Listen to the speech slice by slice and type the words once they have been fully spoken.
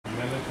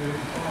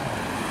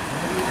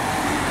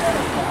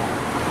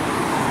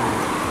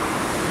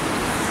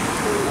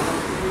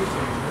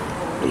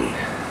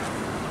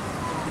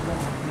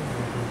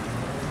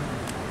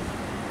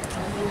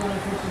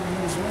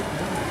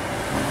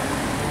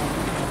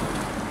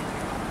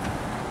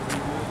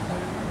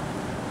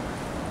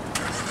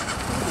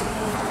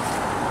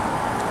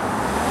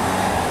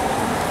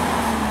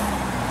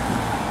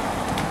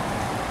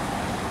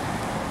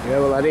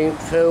I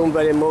didn't film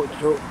very much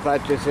up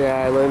Battersea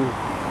Island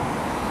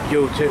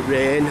due to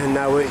rain, and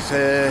now it's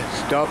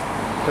stopped.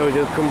 So we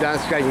just come down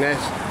Skeggness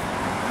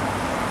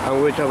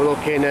and we'll have a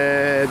look in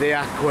the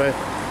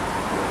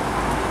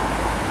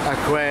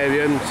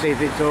aquarium, see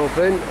if it's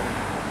open.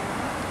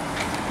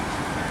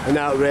 And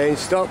now rain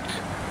stopped.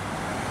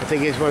 I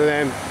think it's one of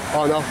them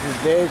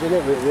on-off days, isn't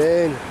it, with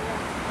rain.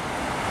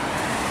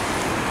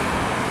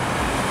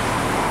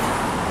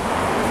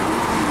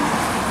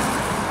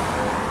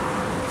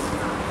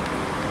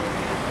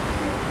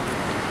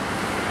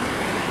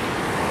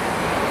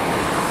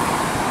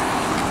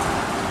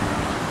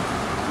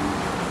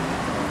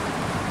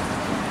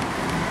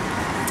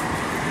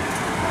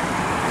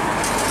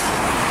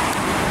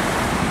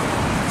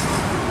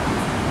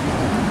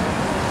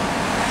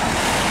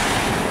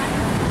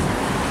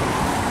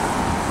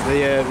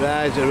 The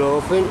rides are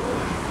open.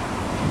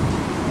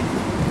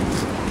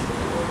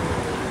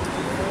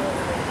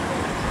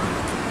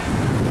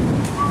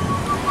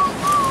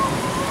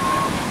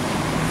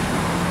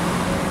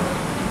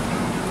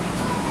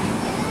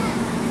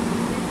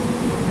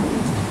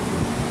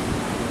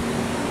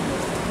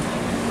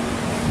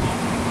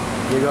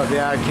 You got the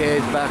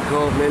arcades back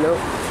opening up.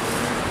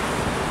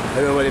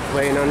 Everybody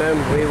playing on them,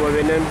 we were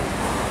in them.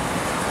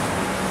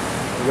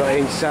 We got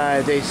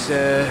inside this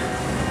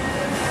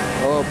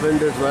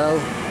opened as well.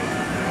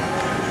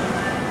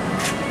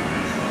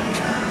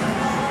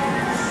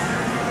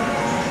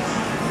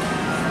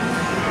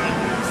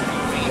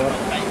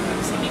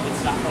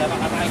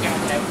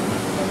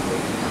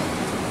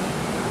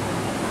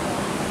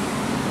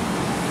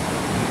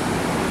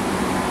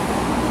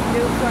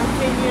 Do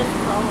continuous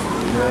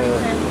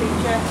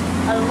temperature,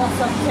 a loss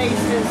of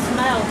taste and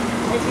smell.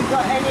 If you've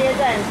got any of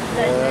them,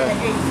 then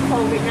it's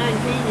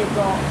COVID-19 you've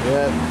got.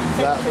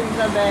 Yeah, symptoms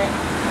of it.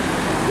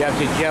 You have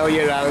to gel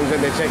your hands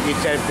and they take your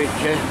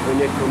temperature when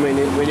you come in.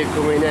 When you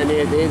come in any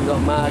of these,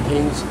 got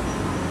markings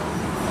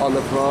on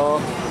the floor.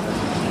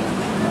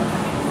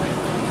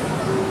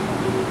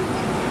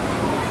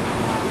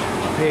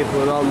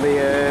 People are on the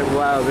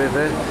Wild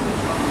River.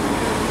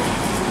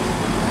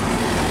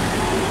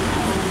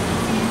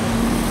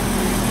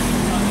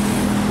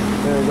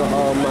 They've got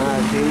all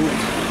markings.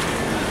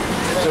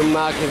 Some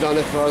markings on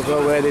the floor as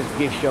well where this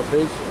gift shop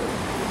is.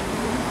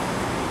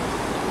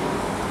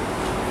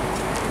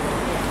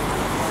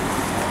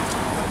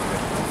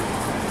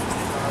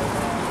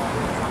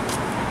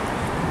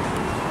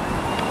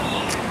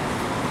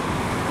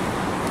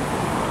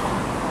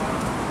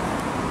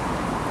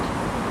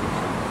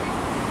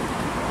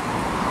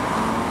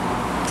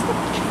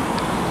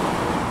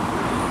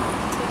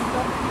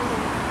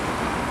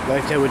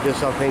 Like I said, we're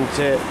just off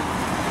into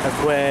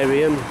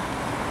aquarium.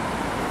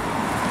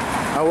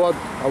 I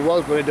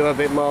was going to do a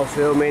bit more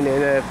filming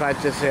in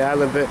Battersea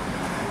Island, but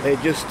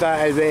it just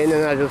started raining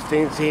and I just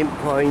didn't see any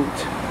point.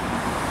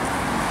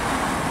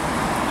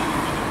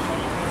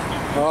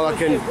 All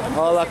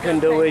I can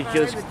do is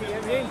just,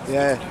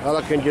 all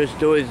I can just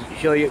do is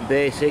show you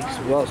basics,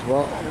 what's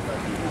what.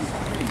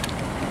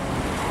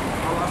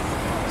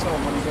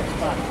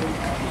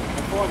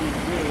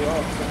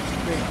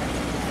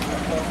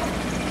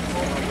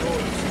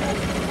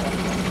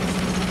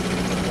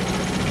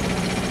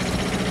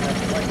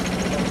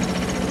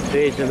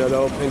 These are not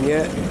open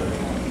yet.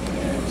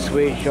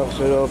 Sweet shops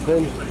are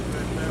open.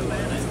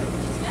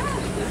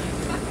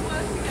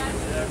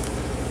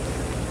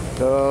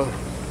 So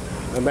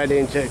I'm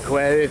heading to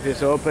aquarium if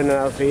it's open and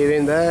I'll see you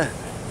in there.